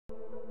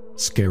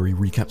Scary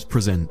Recaps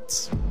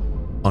presents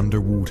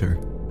Underwater.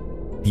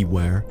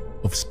 Beware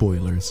of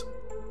spoilers.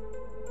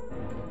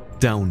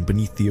 Down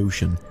beneath the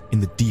ocean, in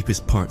the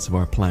deepest parts of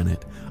our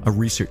planet, a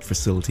research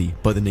facility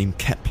by the name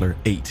Kepler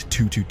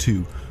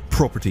 8222,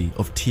 property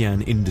of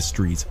Tian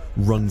Industries,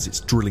 runs its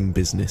drilling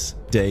business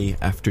day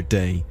after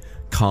day,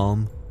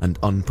 calm and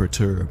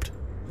unperturbed.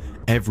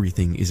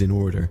 Everything is in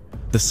order.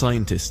 The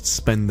scientists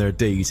spend their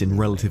days in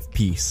relative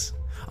peace,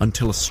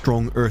 until a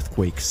strong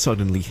earthquake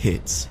suddenly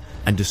hits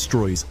and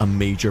destroys a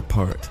major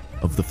part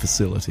of the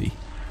facility.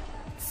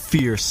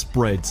 Fear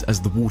spreads as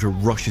the water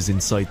rushes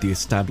inside the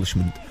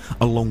establishment,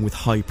 along with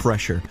high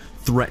pressure,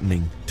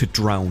 threatening to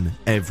drown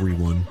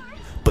everyone.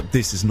 But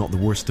this is not the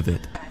worst of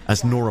it,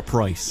 as Nora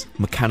Price,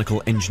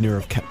 mechanical engineer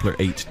of Kepler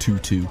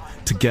 822,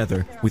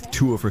 together with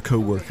two of her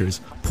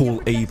co-workers,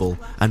 Paul Abel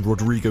and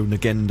Rodrigo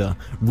Nagenda,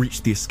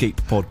 reach the escape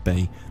pod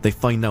bay. They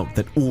find out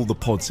that all the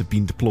pods have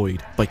been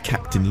deployed by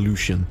Captain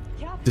Lucian.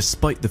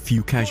 Despite the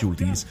few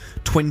casualties,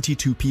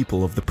 22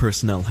 people of the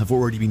personnel have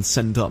already been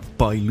sent up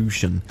by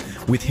Lucian,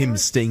 with him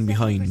staying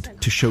behind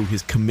to show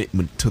his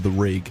commitment to the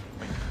rig.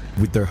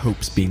 With their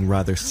hopes being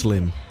rather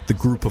slim, the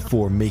group of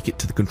four make it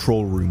to the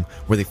control room,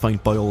 where they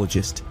find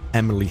biologist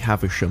Emily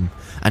Havisham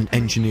and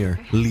engineer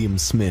Liam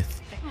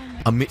Smith.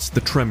 Amidst the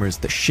tremors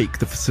that shake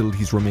the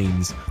facility's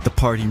remains, the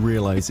party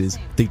realizes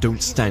they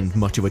don't stand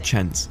much of a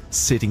chance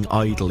sitting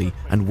idly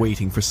and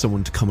waiting for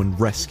someone to come and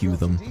rescue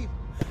them.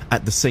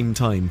 At the same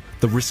time,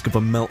 the risk of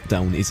a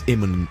meltdown is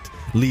imminent,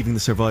 leaving the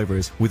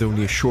survivors with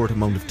only a short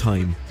amount of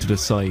time to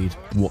decide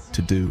what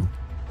to do.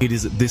 It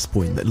is at this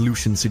point that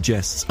Lucian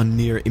suggests a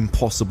near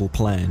impossible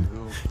plan: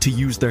 to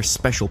use their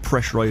special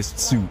pressurized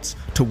suits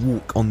to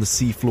walk on the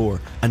seafloor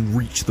and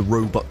reach the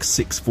Roebuck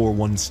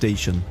 641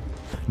 station.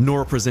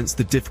 Nora presents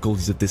the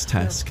difficulties of this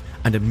task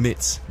and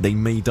admits they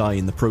may die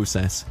in the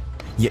process,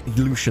 yet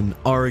Lucian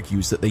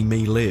argues that they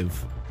may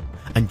live.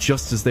 And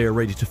just as they are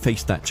ready to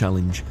face that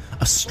challenge,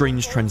 a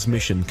strange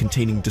transmission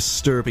containing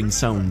disturbing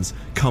sounds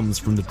comes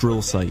from the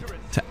drill site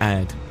to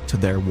add to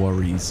their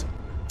worries.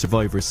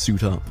 Survivors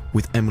suit up,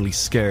 with Emily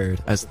scared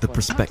as the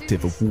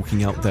perspective of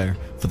walking out there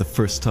for the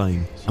first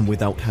time and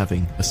without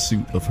having a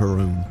suit of her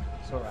own.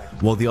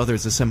 While the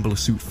others assemble a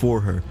suit for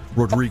her,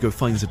 Rodrigo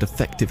finds a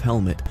defective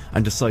helmet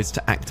and decides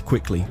to act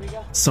quickly,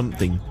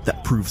 something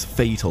that proves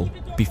fatal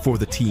before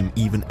the team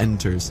even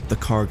enters the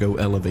cargo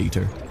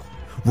elevator.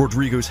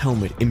 Rodrigo's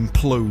helmet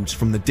implodes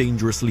from the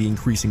dangerously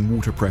increasing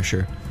water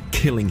pressure,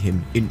 killing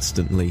him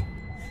instantly.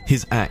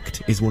 His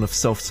act is one of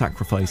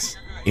self-sacrifice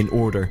in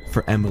order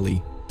for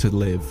Emily to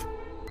live.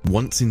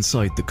 Once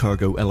inside the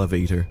cargo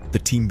elevator, the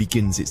team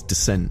begins its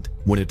descent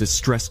when a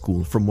distress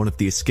call from one of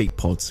the escape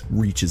pods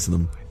reaches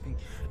them.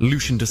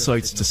 Lucian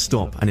decides to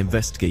stop and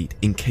investigate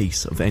in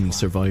case of any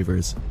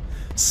survivors.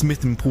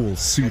 Smith and Paul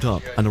suit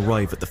up and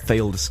arrive at the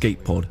failed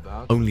escape pod,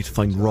 only to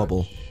find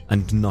rubble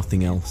and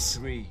nothing else.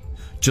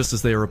 Just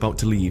as they are about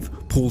to leave,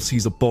 Paul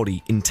sees a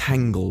body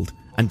entangled,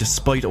 and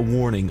despite a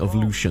warning of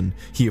Lucian,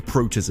 he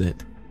approaches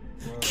it.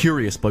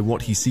 Curious by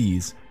what he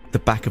sees, the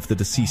back of the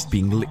deceased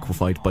being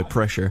liquefied by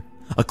pressure,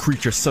 a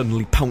creature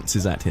suddenly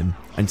pounces at him,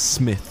 and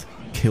Smith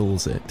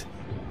kills it.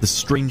 The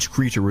strange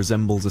creature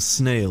resembles a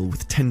snail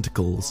with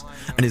tentacles,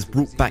 and is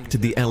brought back to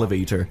the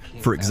elevator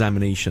for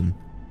examination.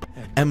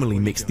 Emily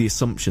makes the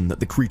assumption that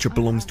the creature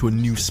belongs to a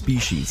new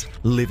species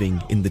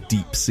living in the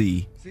deep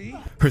sea.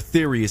 Her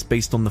theory is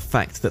based on the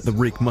fact that the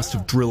rig must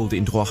have drilled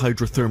into a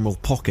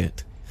hydrothermal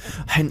pocket,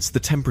 hence the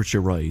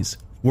temperature rise,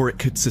 where it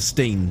could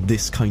sustain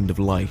this kind of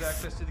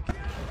life.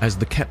 As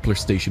the Kepler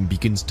station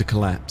begins to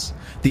collapse,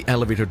 the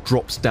elevator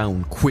drops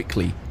down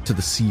quickly to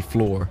the sea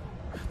floor.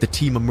 The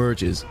team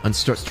emerges and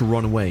starts to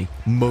run away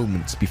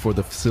moments before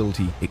the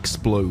facility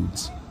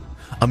explodes.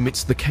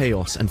 Amidst the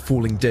chaos and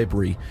falling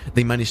debris,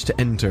 they manage to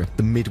enter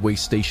the Midway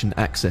Station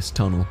access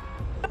tunnel.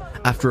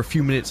 After a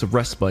few minutes of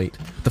respite,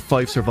 the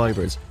 5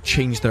 survivors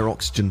change their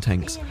oxygen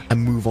tanks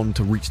and move on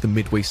to reach the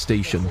Midway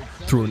Station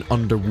through an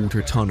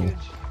underwater tunnel.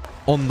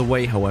 On the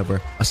way, however,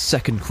 a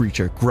second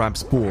creature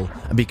grabs Paul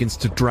and begins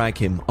to drag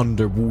him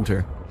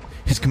underwater.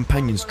 His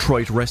companions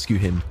try to rescue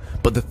him,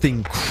 but the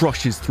thing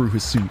crushes through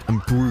his suit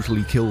and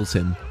brutally kills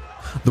him.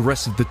 The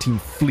rest of the team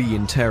flee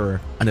in terror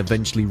and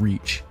eventually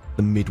reach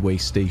the Midway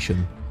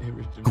Station.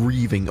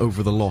 Grieving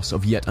over the loss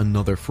of yet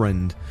another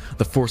friend,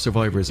 the 4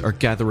 survivors are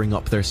gathering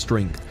up their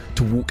strength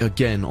to walk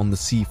again on the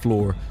sea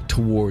floor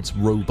towards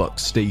Roebuck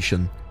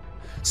Station.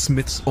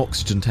 Smith's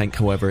oxygen tank,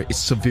 however, is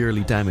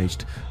severely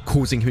damaged,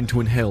 causing him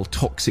to inhale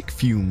toxic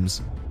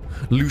fumes.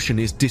 Lucian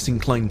is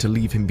disinclined to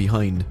leave him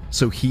behind,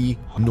 so he,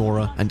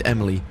 Nora, and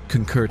Emily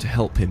concur to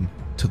help him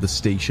to the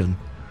station.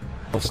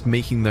 Whilst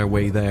making their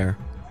way there,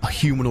 a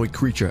humanoid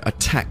creature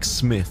attacks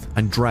Smith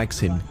and drags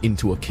him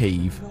into a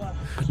cave.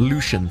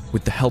 Lucian,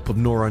 with the help of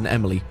Nora and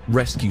Emily,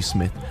 rescue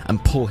Smith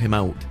and pull him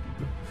out.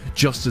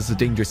 Just as the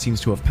danger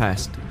seems to have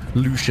passed,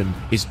 Lucian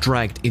is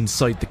dragged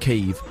inside the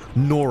cave,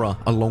 Nora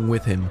along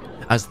with him,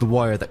 as the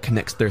wire that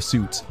connects their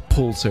suits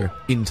pulls her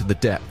into the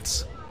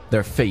depths,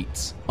 their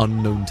fates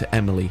unknown to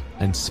Emily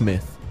and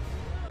Smith.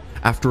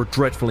 After a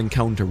dreadful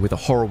encounter with a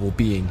horrible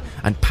being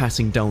and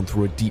passing down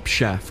through a deep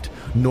shaft,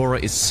 Nora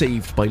is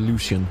saved by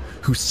Lucian,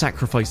 who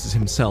sacrifices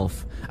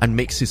himself and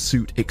makes his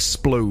suit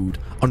explode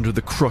under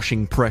the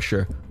crushing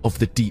pressure of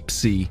the deep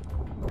sea.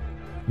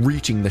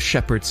 Reaching the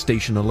Shepherd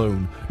station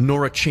alone,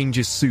 Nora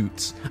changes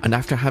suits, and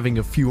after having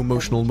a few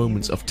emotional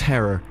moments of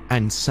terror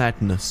and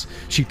sadness,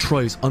 she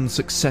tries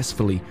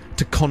unsuccessfully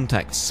to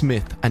contact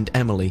Smith and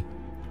Emily.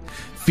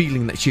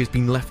 Feeling that she has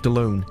been left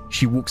alone,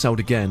 she walks out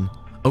again,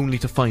 only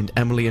to find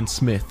Emily and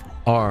Smith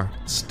are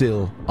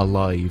still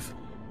alive.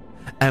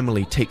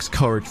 Emily takes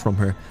courage from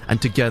her,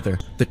 and together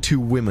the two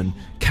women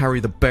carry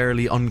the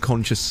barely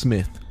unconscious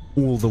Smith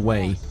all the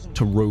way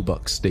to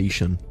Roebuck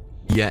Station.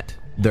 Yet,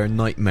 their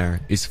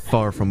nightmare is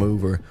far from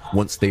over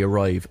once they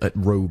arrive at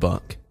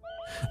Roebuck.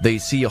 They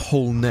see a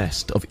whole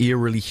nest of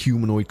eerily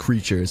humanoid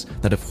creatures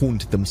that have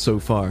haunted them so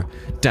far,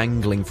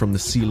 dangling from the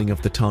ceiling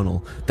of the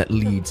tunnel that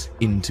leads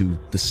into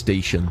the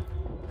station.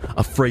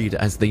 Afraid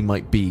as they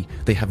might be,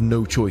 they have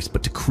no choice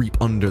but to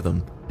creep under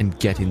them and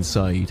get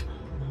inside.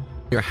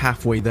 They are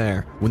halfway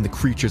there when the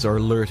creatures are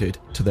alerted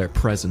to their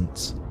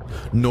presence.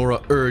 Nora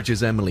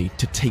urges Emily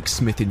to take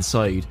Smith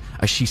inside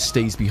as she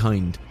stays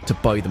behind to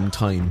buy them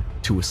time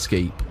to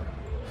escape.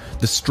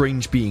 The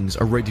strange beings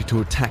are ready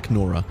to attack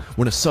Nora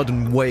when a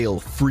sudden wail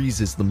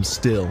freezes them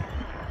still.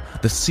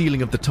 The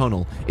ceiling of the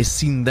tunnel is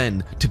seen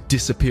then to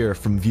disappear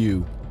from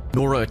view.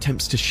 Nora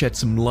attempts to shed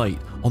some light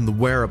on the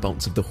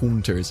whereabouts of the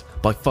haunters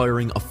by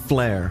firing a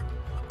flare,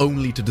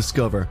 only to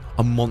discover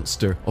a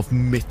monster of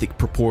mythic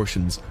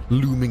proportions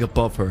looming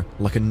above her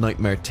like a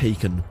nightmare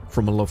taken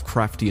from a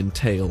Lovecraftian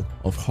tale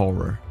of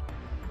horror.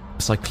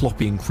 A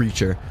cyclopean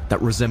creature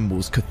that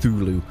resembles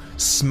Cthulhu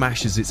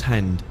smashes its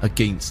hand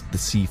against the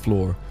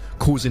seafloor,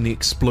 causing the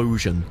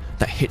explosion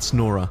that hits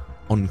Nora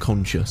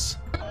unconscious.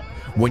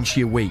 When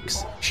she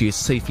awakes, she is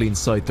safely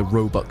inside the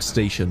Roebuck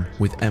station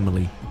with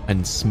Emily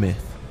and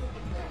Smith.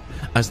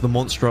 As the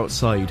monster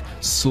outside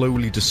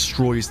slowly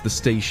destroys the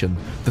station,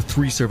 the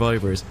three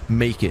survivors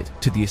make it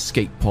to the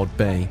escape pod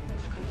bay.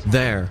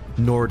 There,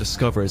 Nora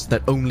discovers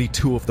that only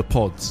 2 of the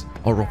pods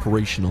are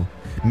operational,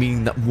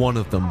 meaning that one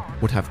of them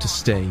would have to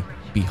stay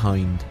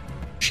behind.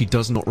 She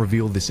does not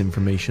reveal this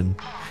information,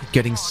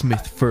 getting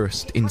Smith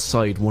first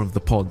inside one of the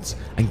pods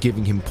and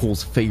giving him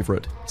Paul's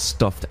favourite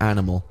stuffed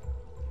animal.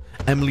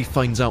 Emily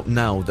finds out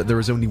now that there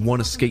is only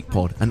one escape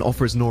pod and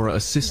offers Nora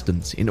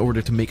assistance in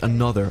order to make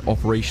another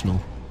operational.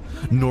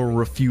 Nora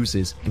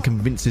refuses and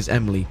convinces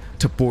Emily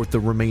to board the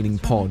remaining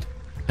pod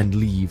and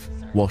leave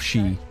while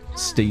she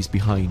stays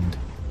behind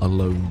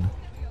alone.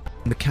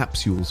 When the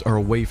capsules are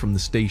away from the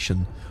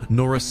station,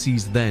 Nora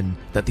sees then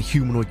that the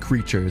humanoid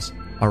creatures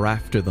are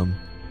after them.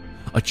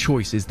 A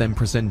choice is then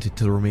presented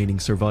to the remaining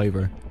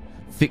survivor: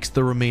 fix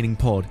the remaining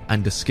pod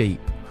and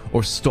escape,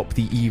 or stop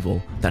the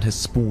evil that has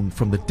spawned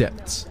from the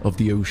depths of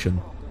the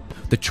ocean.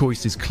 The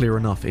choice is clear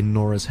enough in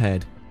Nora's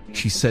head.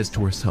 She says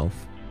to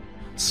herself,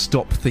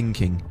 "Stop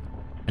thinking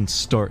and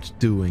start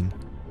doing."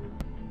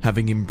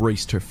 Having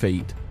embraced her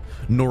fate,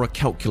 Nora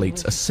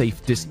calculates a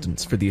safe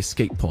distance for the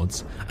escape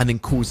pods and then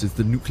causes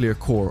the nuclear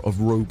core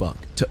of Roebuck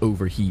to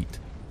overheat.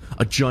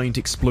 A giant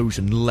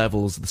explosion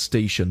levels the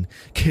station,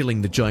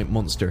 killing the giant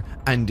monster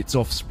and its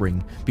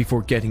offspring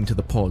before getting to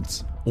the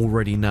pods,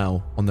 already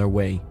now on their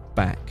way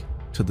back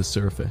to the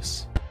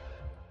surface.